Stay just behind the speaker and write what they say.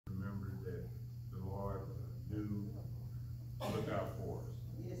look out for us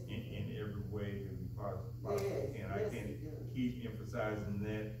in every way that we possibly can. I can't keep emphasizing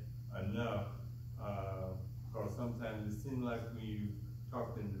that enough, because sometimes it seems like when you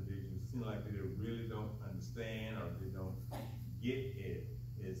talk to individuals, it seems like they really don't understand or they don't get it.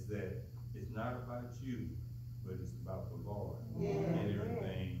 Is that it's not about you, but it's about the Lord and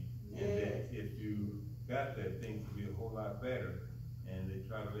everything. And that if you got that, things will be a whole lot better. And they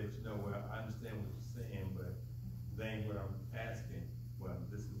try to let you know, well, I understand what you're saying, but that ain't what I'm asking. Well,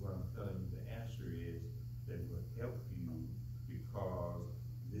 this is what I'm telling you. The answer is that will help you, because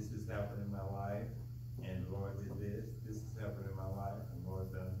this is happening in my life, and the Lord did this. This is happening in my life, and the Lord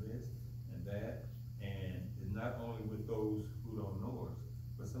done this and that. And it's not only with those who don't know us,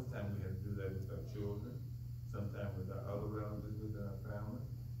 but sometimes we have to do that with our children, sometimes with our other relatives within our family,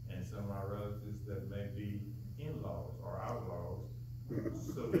 and some of our relatives that may be in-laws or outlaws,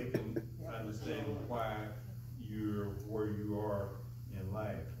 so they can understand why you're where you are in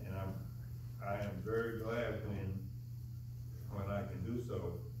life. And I am very glad when I can do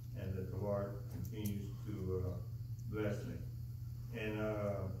so, and that the Lord continues to bless me. And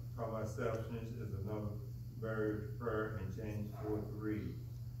call my selfishness is another very prayer in James 4:3.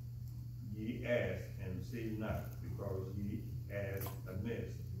 Ye ask and receive not, because ye ask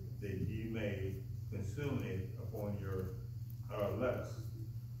amiss, that ye may consume it upon your lust.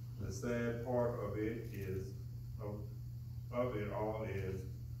 The sad part of it is, of it all, is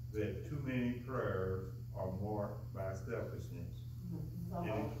that too many prayers are marked by selfishness.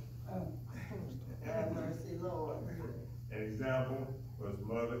 Have mercy, Lord. An example was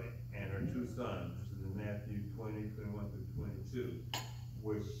mother and her two sons. This is in Matthew 20:21-22,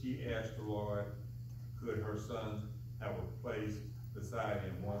 where she asked the Lord, could her sons have a place beside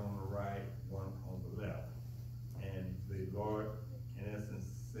him, one on the right, one on the left? And the Lord, in essence,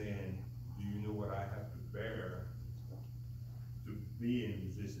 saying, do you know what I have to bear to be in the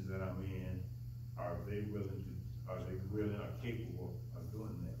position that I'm in? Are they willing or capable of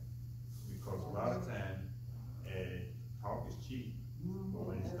doing that? Because a lot of times, talk is cheap, but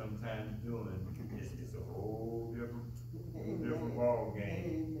when it's come time to doing it, it's a whole different ball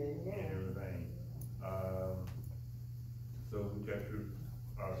game and everything. So we got to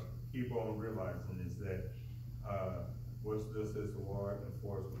keep on realizing is that what's this is the Lord, and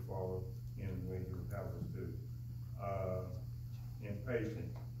for us to follow in the way He would have us do.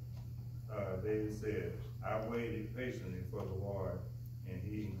 Impatient. David said, I waited patiently for the Lord, and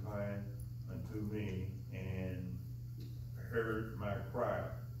He inclined unto me and heard my cry.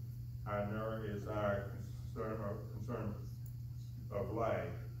 I know is our concern of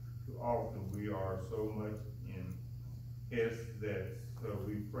life. Too often we are so much in haste that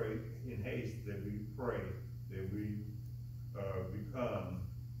we pray in haste that we pray that we become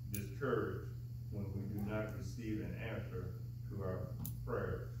discouraged when we do not receive an answer to our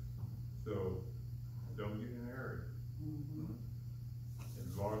prayers. So don't get in a hurry. And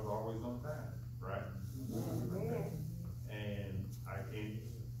the Lord's always on time, right? And I can't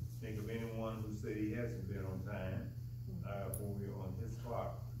think of anyone who said he hasn't been on time when we're on His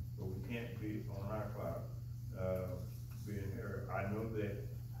clock, but we can't be on our clock. Be in hurry. I know that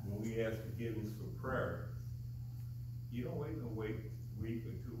when we ask forgiveness for prayer, you don't wait a week or 2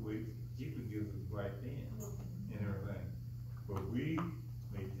 weeks. He forgives us right then and everything. But we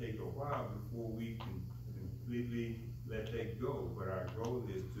may take a while before we can completely let that go. But our goal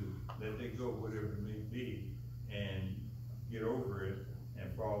is to let that go, whatever it may be, and get over it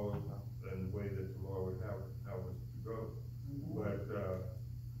and follow in the way that the Lord would have us to go. But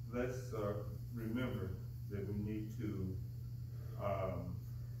let's remember that we need to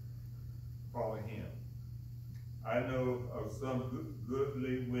follow Him. I know of some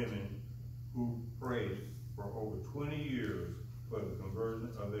goodly women who prayed for over 20 years for the conversion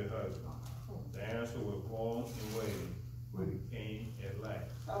of their husband. The answer was long and waiting, but it came at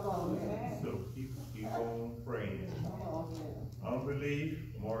last. Come on, man. So keep on praying. Come on, man. Unbelief,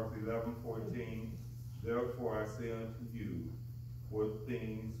 Mark 11:14. Therefore I say unto you, what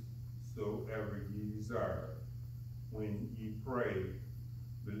things soever ye desire, when ye pray,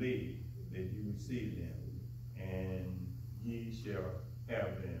 believe that you receive them, and ye shall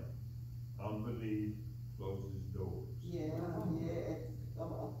have them. Unbelief closes doors. Yes, yes.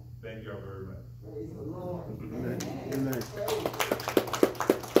 Come on. Thank y'all very much. Praise the Lord. Amen. Amen.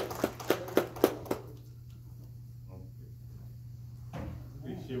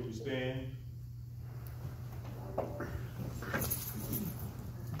 Okay. Shall we stand?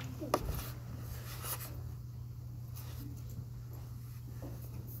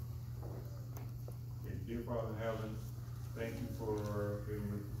 Dear Father in heaven, thank you for being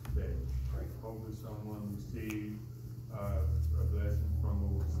with us today. Hopefully someone received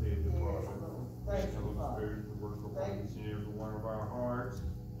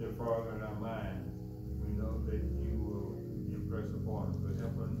they're far in our minds. We know that you will impress upon us, but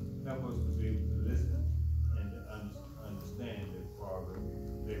help us to be able to listen and to understand that, Father,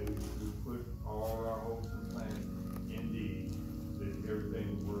 that we put all our hopes and plans indeed, that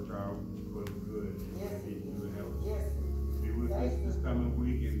everything will work out for the good. Yes. And you will help us. Yes. Be with us this coming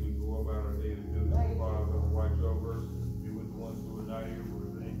week as we go about our daily duties, Father. Watch over us. Be with the ones who are not here,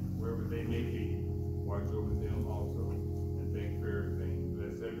 wherever they may be. Watch over them also. And thank you for everything.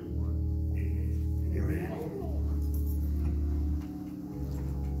 Bless everyone. Amen. Amen.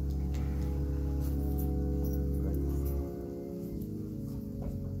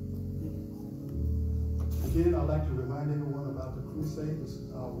 Again, I'd like to remind everyone about the crusade. This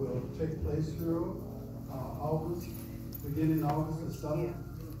will take place here beginning August the 7th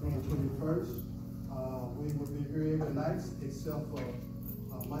through the 21st. We will be here every night except for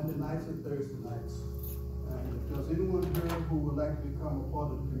Monday nights and Thursday nights. And if there's anyone here who would like to become a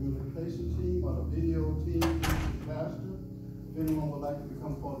part of the communication team or the video team, please see Pastor. If anyone would like to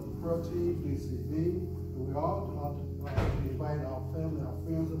become part of the prayer team, please see me. And we all invite our family, our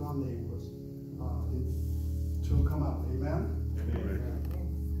friends, and our neighbors to come out. Amen? Amen.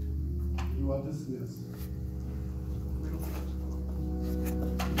 You are dismissed.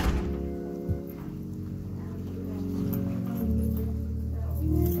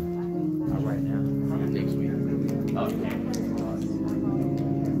 All right now. Next week. Okay.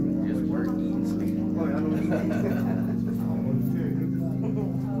 Just work, eat, and sleep.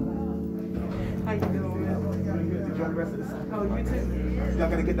 How you doing? Enjoy the rest of the summer. Oh, you too? Y'all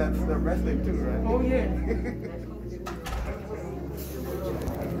gotta get the wrestling too, right? Oh, yeah.